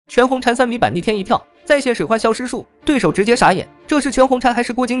全红婵3米板逆天一跳，再现水花消失术，对手直接傻眼。这是全红婵还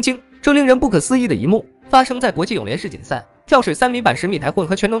是郭晶晶？这令人不可思议的一幕发生在国际泳联世锦赛跳水3米板10米台混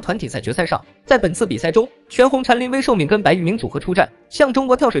合全能团体赛决赛上。在本次比赛中，全红婵临危受命跟白玉明组合出战，向中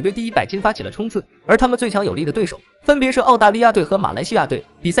国跳水队第100金发起了冲刺。而他们最强有力的对手分别是澳大利亚队和马来西亚队。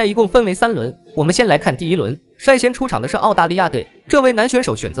比赛一共分为3轮，我们先来看第1轮。率先出场的是澳大利亚队，这位男选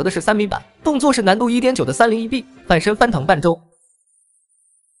手选择的是3米板，动作是难度 1.9 的301B 反身翻腾半周。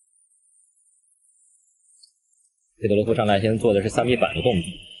佩德罗夫上来先做的是3米板的动作，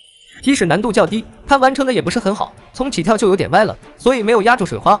即使难度较低，他完成的也不是很好，从起跳就有点歪了，所以没有压住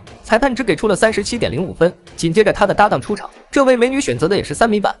水花，裁判只给出了37.05分。紧接着他的搭档出场，这位美女选择的也是3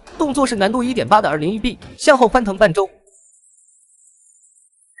米板，动作是难度 1.8 的201B 向后翻腾半周。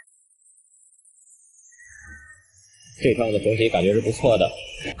这套的整体感觉是不错的，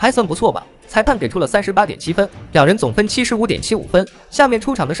还算不错吧。裁判给出了38.7分，两人总分75.75分。下面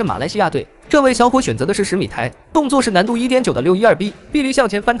出场的是马来西亚队，这位小伙选择的是10米台，动作是难度 1.9 的612B 臂力向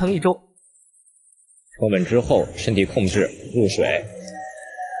前翻腾1周。冲稳之后，身体控制入水。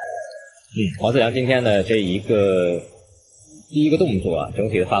黄四良今天的这第一个动作啊，整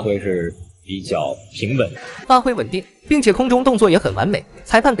体的发挥是比较平稳，发挥稳定，并且空中动作也很完美。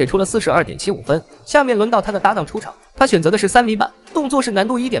裁判给出了42.75分。下面轮到他的搭档出场，他选择的是3米板，动作是难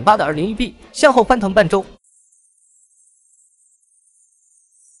度 1.8 的201B 向后翻腾半周。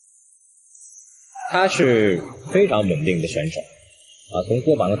他是非常稳定的选手啊，从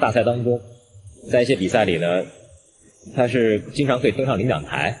过往的大赛当中，在一些比赛里呢，他是经常可以登上领奖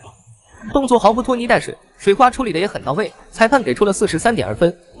台。动作毫不拖泥带水，水花处理的也很到位。裁判给出了43.2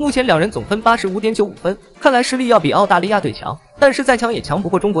分。目前两人总分85.95分，看来实力要比澳大利亚队强，但是再强也强不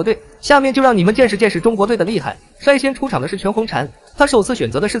过中国队。下面就让你们见识见识中国队的厉害。率先出场的是全红婵，他首次选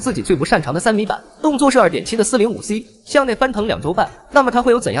择的是自己最不擅长的3米板，动作是2.7的405C 向内翻腾2周半。那么他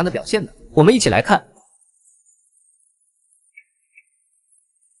会有怎样的表现呢？我们一起来看。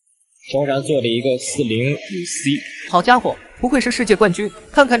全红婵做了一个405C， 好家伙，不愧是世界冠军！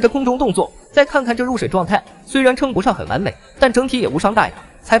看看这空中动作，再看看这入水状态，虽然称不上很完美，但整体也无伤大雅。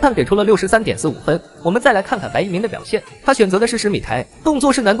裁判给出了63.45分。我们再来看看白一鸣的表现，他选择的是10米台，动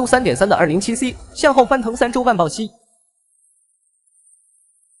作是难度 3.3 的207C 向后翻腾3周半抱膝。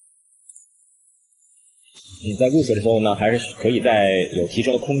你在入水的时候呢，还是可以再有提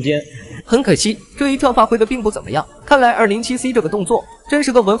升的空间。很可惜，这一跳发挥的并不怎么样。看来207C 这个动作真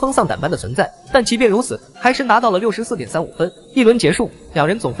是个闻风丧胆般的存在。但即便如此，还是拿到了64.35分。一轮结束，两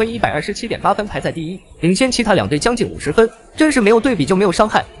人总分127.8分，排在第一，领先其他两队将近50分。真是没有对比就没有伤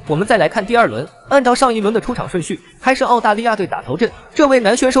害。我们再来看第2轮，按照上一轮的出场顺序，还是澳大利亚队打头阵。这位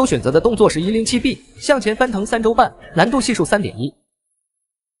男选手选择的动作是107B 向前翻腾3周半，难度系数 3.1。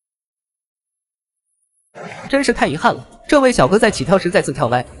真是太遗憾了，这位小哥在起跳时再次跳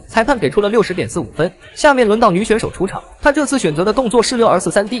歪，裁判给出了60.45分。下面轮到女选手出场，她这次选择的动作是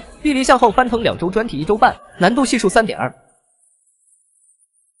6243D 臂力向后翻腾2周转体1周半，难度系数 3.2。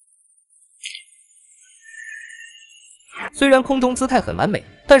虽然空中姿态很完美，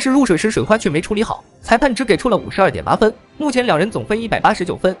但是入水时水花却没处理好，裁判只给出了52.8分。目前两人总分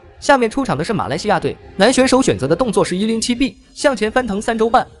189分。下面出场的是马来西亚队，男选手选择的动作是107B 向前翻腾3周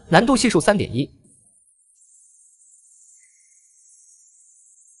半，难度系数 3.1。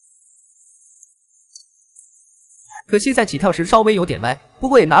可惜在起跳时稍微有点歪，不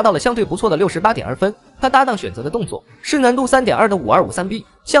过也拿到了相对不错的68.2分。他搭档选择的动作是难度 3.2 的5253B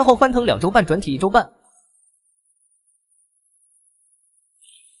向后翻腾2周半转体1周半。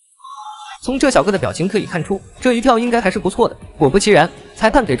从这小哥的表情可以看出，这一跳应该还是不错的。果不其然，裁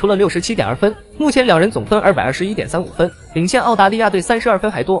判给出了67.2分。目前两人总分221.35分，领先澳大利亚队32分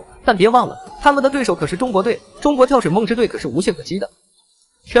还多。但别忘了，他们的对手可是中国队，中国跳水梦之队可是无懈可击的。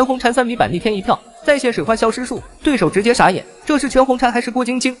全红婵3米板逆天一跳，再现水花消失术，对手直接傻眼。这是全红婵还是郭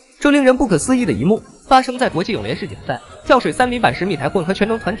晶晶？这令人不可思议的一幕发生在国际泳联世锦赛跳水3米板10米台混合全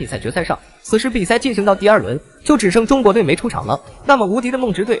能团体赛决赛上。此时比赛进行到第2轮，就只剩中国队没出场了。那么无敌的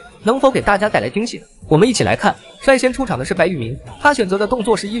梦之队能否给大家带来惊喜呢？我们一起来看。率先出场的是白玉明，他选择的动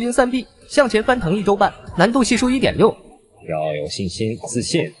作是103B 向前翻腾1周半，难度系数 1.6。要有信心、自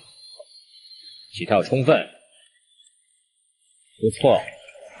信，起跳充分，不错。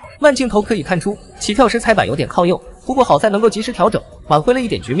慢镜头可以看出，起跳时踩板有点靠右，不过好在能够及时调整，挽回了一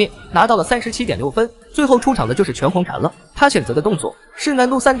点局面，拿到了37.6分。最后出场的就是全红婵了，他选择的动作是难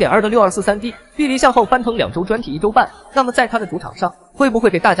度 3.2 的6243D 臂力向后翻腾2周转体1周半。那么在他的主场上，会不会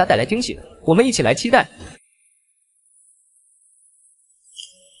给大家带来惊喜呢？我们一起来期待。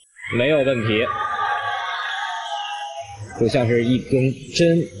没有问题，就像是一根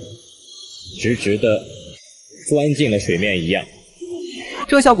针直直的钻进了水面一样。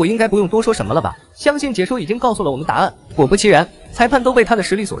这效果应该不用多说什么了吧？相信解说已经告诉了我们答案。果不其然，裁判都被他的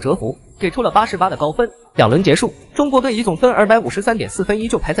实力所折服，给出了88的高分。2轮结束，中国队以总分253.4分依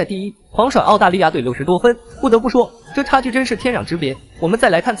旧排在第一，狂甩澳大利亚队60多分。不得不说，这差距真是天壤之别。我们再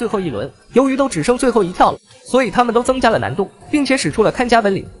来看最后一轮，由于都只剩最后一跳了，所以他们都增加了难度，并且使出了看家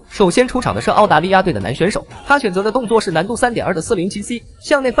本领。首先出场的是澳大利亚队的男选手，他选择的动作是难度3.2的407C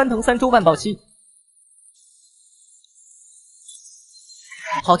向内翻腾3周半抱膝。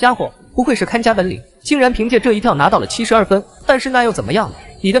好家伙，不愧是看家本领，竟然凭借这一跳拿到了72分。但是那又怎么样呢？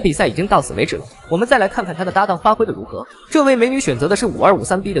你的比赛已经到此为止了。我们再来看看他的搭档发挥的如何。这位美女选择的是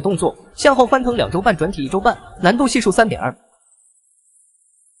5253B 的动作，向后翻腾2周半转体1周半，难度系数3.2。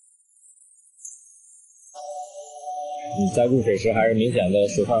在入水时还是明显的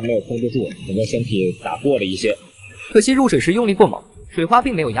水花没有控制住，整个身体打过了一些。可惜入水时用力过猛，水花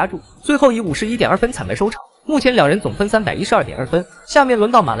并没有压住，最后以51.2分惨败收场。目前两人总分312.2分。下面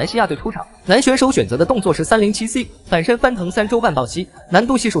轮到马来西亚队出场，男选手选择的动作是307C 反身翻腾3周半抱膝，难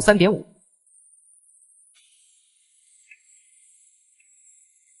度系数3.5。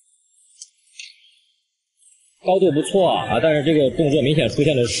高度不错啊，但是这个动作明显出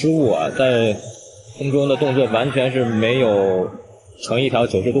现了失误啊，在空中的动作完全是没有成一条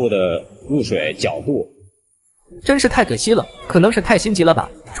90度的入水角度。真是太可惜了，可能是太心急了吧，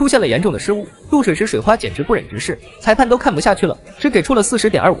出现了严重的失误，入水时水花简直不忍直视，裁判都看不下去了，只给出了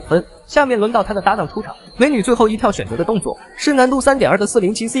40.25分。下面轮到他的搭档出场，美女最后一跳选择的动作是难度3.2的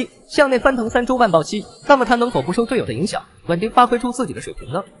407C 向内翻腾3周半抱膝，那么她能否不受队友的影响，稳定发挥出自己的水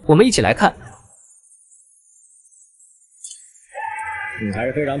平呢？我们一起来看。还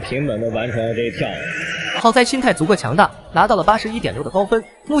是非常平稳的完成了这一跳。好在心态足够强大，拿到了81.6的高分。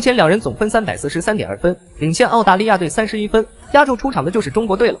目前两人总分343.2分，领先澳大利亚队31分。压轴出场的就是中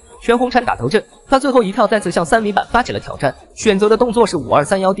国队了，全红婵打头阵，他最后一跳再次向3米板发起了挑战，选择的动作是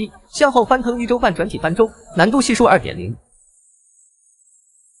523-1D 向后翻腾1周半转体翻中，难度系数2.0。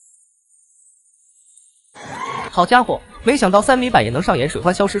好家伙，没想到3米板也能上演水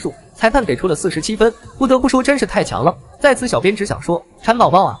花消失术，裁判给出了47分，不得不说真是太强了。在此小编只想说，婵宝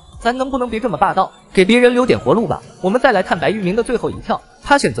宝啊，咱能不能别这么霸道，给别人留点活路吧。我们再来看白玉明的最后一跳，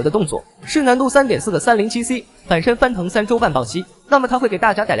他选择的动作是难度3.4的307C 反身翻腾3周半抱膝，那么他会给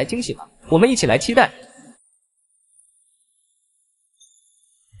大家带来惊喜吗？我们一起来期待。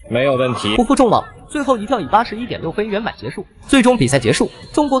没有问题，不负众望，最后一跳以81.6分圆满结束。最终比赛结束，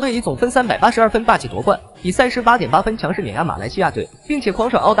中国队以总分382分霸气夺冠，以38.8分强势碾压马来西亚队，并且狂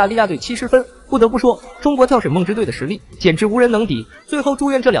甩澳大利亚队70分。不得不说，中国跳水梦之队的实力简直无人能敌。最后祝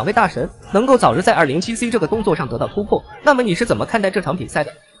愿这两位大神能够早日在207C 这个动作上得到突破。那么你是怎么看待这场比赛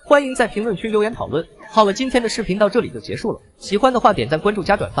的？欢迎在评论区留言讨论。好了，今天的视频到这里就结束了，喜欢的话点赞关注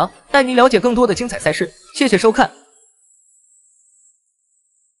加转发，带您了解更多的精彩赛事。谢谢收看。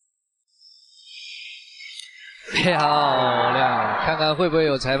漂亮，看看会不会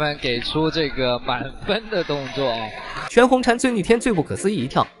有裁判给出这个满分的动作啊？全红婵最逆天、最不可思议一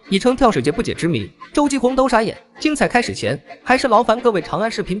跳，已成跳水界不解之谜，周继红都傻眼。精彩开始前，还是劳烦各位长按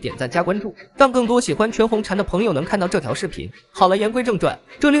视频点赞加关注，让更多喜欢全红婵的朋友能看到这条视频。好了，言归正传，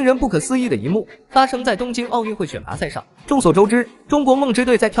这令人不可思议的一幕发生在东京奥运会选拔赛上。众所周知，中国梦之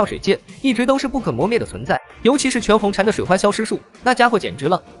队在跳水界一直都是不可磨灭的存在，尤其是全红婵的水花消失术，那家伙简直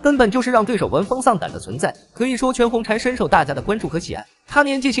了，根本就是让对手闻风丧胆的存在。可以说全红婵深受大家的关注和喜爱，她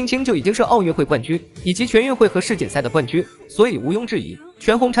年纪轻轻就已经是奥运会冠军，以及全运会和世锦赛的冠军，所以毋庸置疑，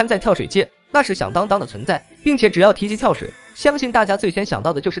全红婵在跳水界那是响当当的存在，并且只要提及跳水，相信大家最先想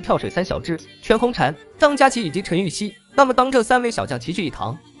到的就是跳水三小只全红婵、张家齐以及陈芋汐。那么当这三位小将齐聚一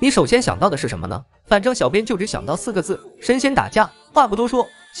堂，你首先想到的是什么呢？反正小编就只想到4个字：神仙打架。话不多说，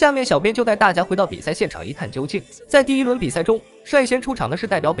下面小编就带大家回到比赛现场一探究竟。在第一轮比赛中，率先出场的是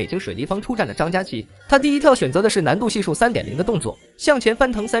代表北京水立方出战的张家齐，他第一跳选择的是难度系数3.0的动作，向前翻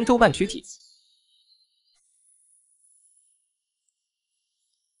腾3周半躯体。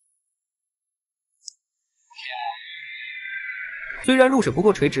虽然入水不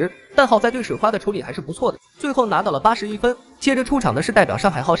够垂直，但好在对水花的处理还是不错的，最后拿到了81分。接着出场的是代表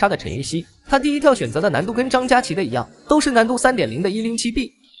上海浩沙的陈芋汐，他第一跳选择的难度跟张家齐的一样，都是难度3.0的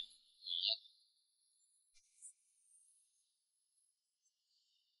107B。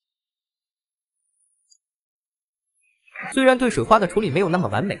虽然对水花的处理没有那么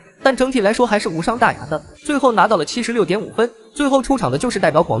完美，但整体来说还是无伤大雅的，最后拿到了76.5分。最后出场的就是代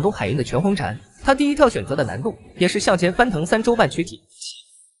表广东海鹰的全红婵，他第一跳选择的难度也是向前翻腾3周半躯体。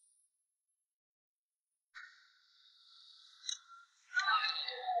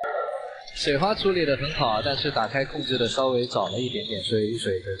水花处理的很好，但是打开控制的稍微早了一点点，所以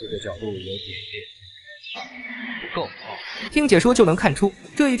水的这个角度有点点。够。听解说就能看出，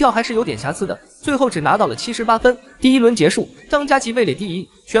这一跳还是有点瑕疵的，最后只拿到了78分。第一轮结束，张佳琪位列第一，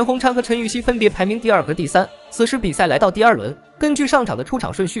全红婵和陈芋汐分别排名第2和第3。此时比赛来到第2轮，根据上场的出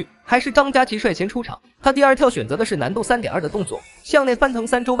场顺序，还是张佳琪率先出场。她第2跳选择的是难度 3.2 的动作，向内翻腾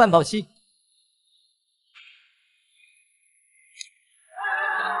3周半抱膝。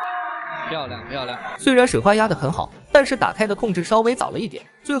漂亮漂亮！虽然水花压得很好，但是打开的控制稍微早了一点，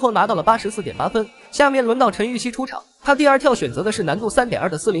最后拿到了 84.8 分。下面轮到陈芋汐出场，她第2跳选择的是难度 3.2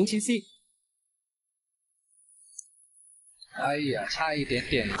 的 407C。哎呀，差一点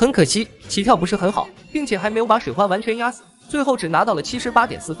点，很可惜，起跳不是很好，并且还没有把水花完全压死，最后只拿到了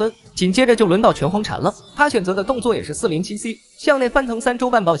 78.4 分。紧接着就轮到全红婵了，她选择的动作也是 407C， 向内翻腾3周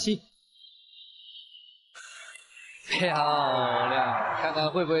半抱膝。漂亮！看看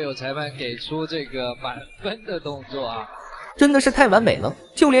会不会有裁判给出这个满分的动作啊？真的是太完美了，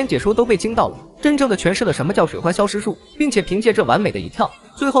就连解说都被惊到了，真正的诠释了什么叫水花消失术，并且凭借这完美的一跳，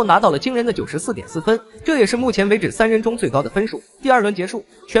最后拿到了惊人的 94.4 分，这也是目前为止3人中最高的分数。第2轮结束，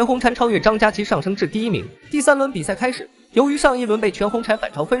全红婵超越张佳琪上升至第1名。第3轮比赛开始，由于上一轮被全红婵反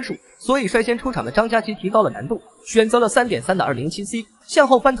超分数，所以率先出场的张佳琪提高了难度，选择了 3.3 的 207C， 向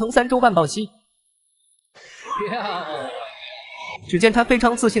后翻腾3周半抱膝。漂亮！只见他非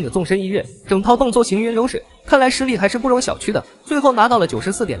常自信的纵身一跃，整套动作行云流水，看来实力还是不容小觑的。最后拿到了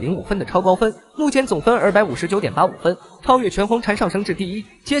 94.05 分的超高分，目前总分 259.85 分，超越全红婵上升至第1。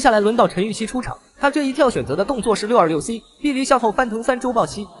接下来轮到陈芋汐出场，他这一跳选择的动作是 626C， 臂离向后翻腾3周抱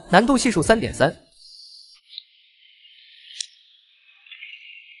膝，难度系数 3.3。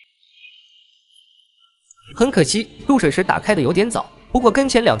很可惜，入水时打开的有点早，不过跟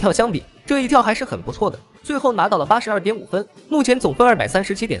前2跳相比，这一跳还是很不错的，最后拿到了 82.5 分，目前总分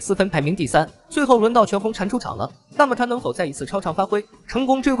 237.4 分，排名第3。最后轮到全红婵出场了，那么她能否再一次超常发挥，成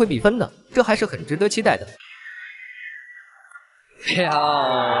功追回比分呢？这还是很值得期待的。漂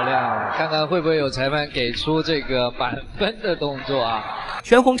亮！看看会不会有裁判给出这个满分的动作啊？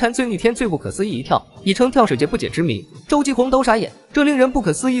全红婵最逆天、最不可思议一跳，已成跳水界不解之谜，周继红都傻眼。这令人不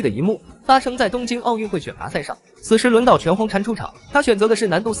可思议的一幕发生在东京奥运会选拔赛上。此时轮到全红婵出场，她选择的是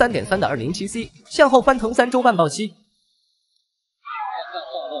难度 3.3 的 207C， 向后翻腾3周半抱膝。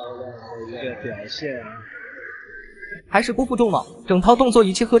一个表现。还是不负众望，整套动作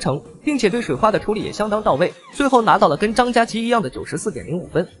一气呵成，并且对水花的处理也相当到位，最后拿到了跟张佳琪一样的 94.05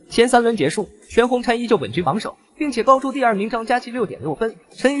 分。前3轮结束，全红婵依旧稳居榜首，并且高出第2名张佳琪 6.6 分，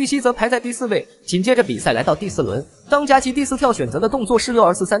陈芋汐则排在第4位。紧接着比赛来到第4轮，张佳琪第4跳选择的动作是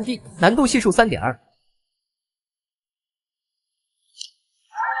 624-3D， 难度系数 3.2。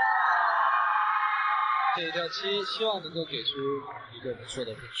这一跳希望能够给出一个不错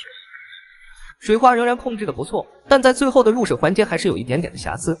的分数。水花仍然控制的不错，但在最后的入水环节还是有一点点的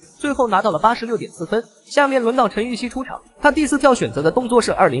瑕疵，最后拿到了 86.4 分。下面轮到陈芋汐出场，她第4跳选择的动作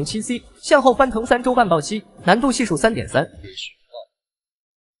是 207C， 向后翻腾3周半抱膝，难度系数 3.3。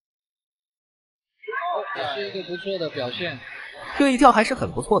也是一个不错的表现。这一跳还是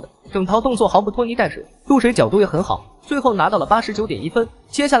很不错的，整套动作毫不拖泥带水，入水角度也很好，最后拿到了 89.1 分。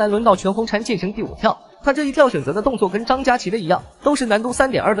接下来轮到全红婵进行第5跳，她这一跳选择的动作跟张佳琪的一样，都是难度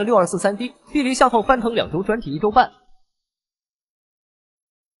 3.2 的 624-3D， 臂离向后翻腾2周转体1周半。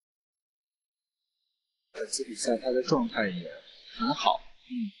本次比赛他的状态也很好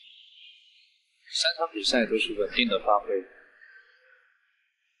，3场比赛都是稳定的发挥。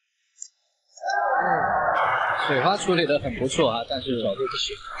水花处理的很不错啊，但是角度不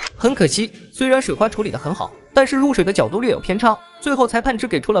行。很可惜，虽然水花处理的很好，但是入水的角度略有偏差，最后裁判只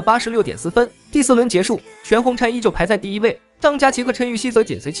给出了 86.4 分。第4轮结束，全红婵依旧排在第1位，张佳琪和陈芋汐则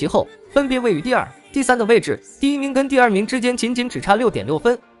紧随其后，分别位于第2、第3的位置。第1名跟第2名之间仅只差 6.6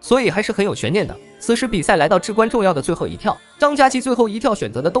 分，所以还是很有悬念的。此时比赛来到至关重要的最后一跳，张佳琪最后一跳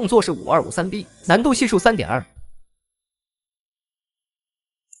选择的动作是 5253B， 难度系数 3.2。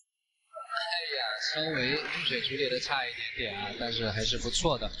稍微入水处理的差一点点啊，但是还是不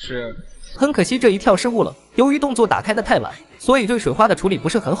错的。是，很可惜这一跳失误了，由于动作打开的太晚，所以对水花的处理不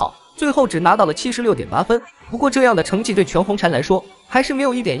是很好，最后只拿到了 76.8 分。不过这样的成绩对全红婵来说还是没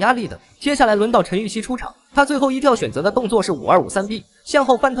有一点压力的。接下来轮到陈芋汐出场，她最后一跳选择的动作是 5253B， 向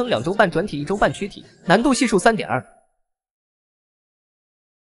后翻腾2周半转体1周半躯体，难度系数 3.2。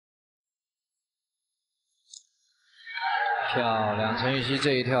漂亮，陈芋汐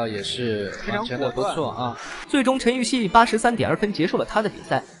这一跳也是完全的不错啊。最终陈芋汐以 83.2 分结束了她的比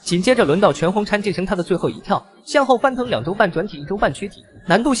赛。紧接着轮到全红婵进行她的最后一跳，向后翻腾2周半转体1周半躯体，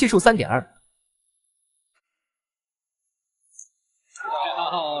难度系数 3.2。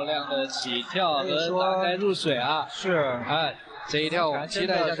漂亮的起跳和打开入水啊！是，哎，这一跳我们期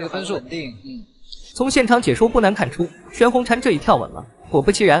待一下这个分数。从现场解说不难看出，全红婵这一跳稳了。果不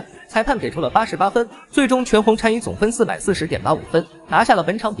其然，裁判给出了88分，最终全红婵以总分440.85分拿下了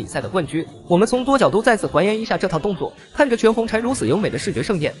本场比赛的冠军。我们从多角度再次还原一下这套动作，看着全红婵如此优美的视觉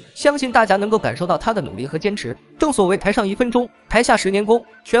盛宴，相信大家能够感受到她的努力和坚持。正所谓台上1分钟，台下10年功，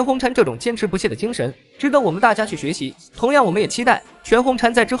全红婵这种坚持不懈的精神，值得我们大家去学习。同样，我们也期待全红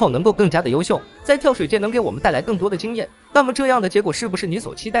婵在之后能够更加的优秀，在跳水界能给我们带来更多的经验。那么这样的结果是不是你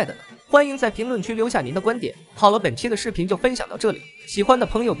所期待的呢？欢迎在评论区留下您的观点。好了，本期的视频就分享到这里，喜欢的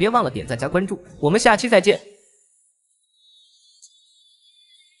朋友别忘了点赞加关注，我们下期再见。